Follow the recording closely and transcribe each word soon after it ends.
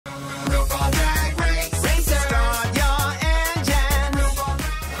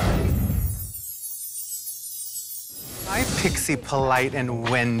Pixie, Polite, and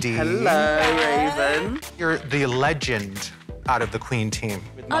Wendy. Hello, Raven. You're the legend out of the Queen team.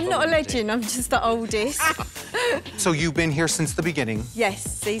 I'm not a legend, I'm just the oldest. So you've been here since the beginning. Yes,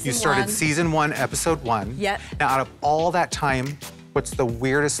 season 1. You started season 1, episode 1. Yep. Now, out of all that time, what's the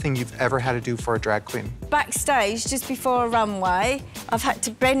weirdest thing you've ever had to do for a drag queen? Backstage, just before a runway, I've had to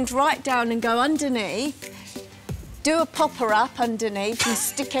bend right down and go underneath, do a popper-up underneath and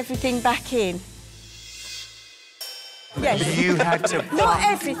stick everything back in. Yes. You had to... Not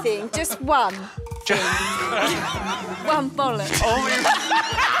everything, just one. One bollock. Oh,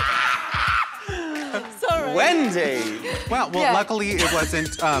 Sorry. Wendy! well, Yeah. luckily it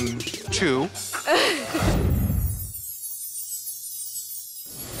wasn't 2.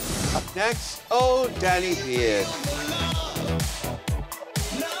 Up next, oh, Danny Beard.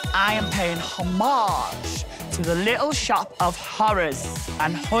 I am paying homage to the Little Shop of Horrors.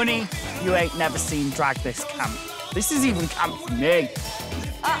 And honey, you ain't never seen Drag This Camp. This is even camp for me.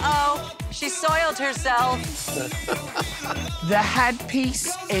 Uh-oh, she soiled herself. The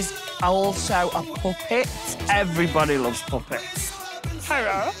headpiece is also a puppet. Everybody loves puppets.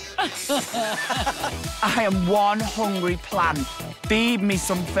 Hello. I am one hungry plant. Feed me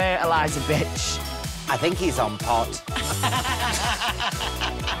some fertilizer, bitch. I think he's on pot.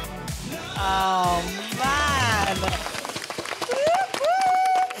 Oh, man.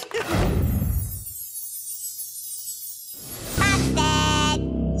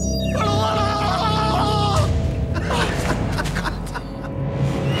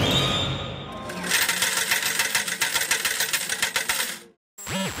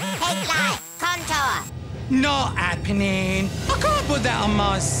 Not happening. I can't put that on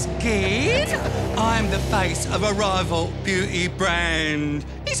my skin. I'm the face of a rival beauty brand.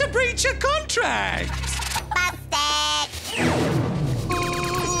 It's a breach of contract. Busted!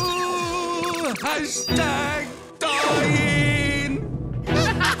 Ooh, hashtag dying.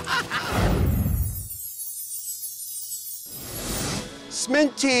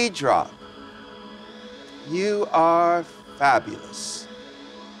 Sminty Drop. You are fabulous.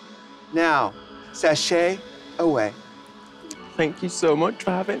 Now, sashay away. Thank you so much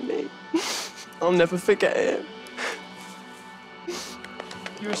for having me. I'll never forget it.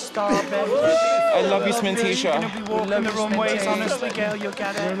 You're a star, baby. I love you, Smintisha. You're gonna be walking the runways, honestly, girl. You'll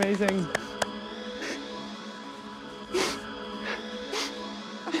get it. You're amazing.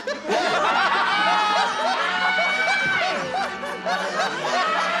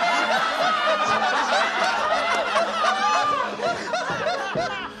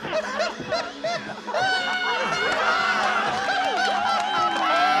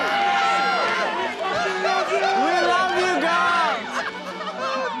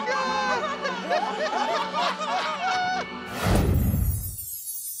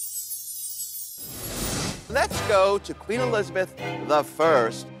 Let's go to Queen Elizabeth the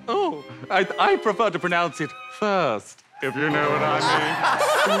First. Oh, I prefer to pronounce it first, if you know what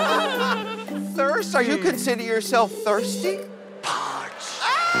I mean. Thirst? Are you consider yourself thirsty?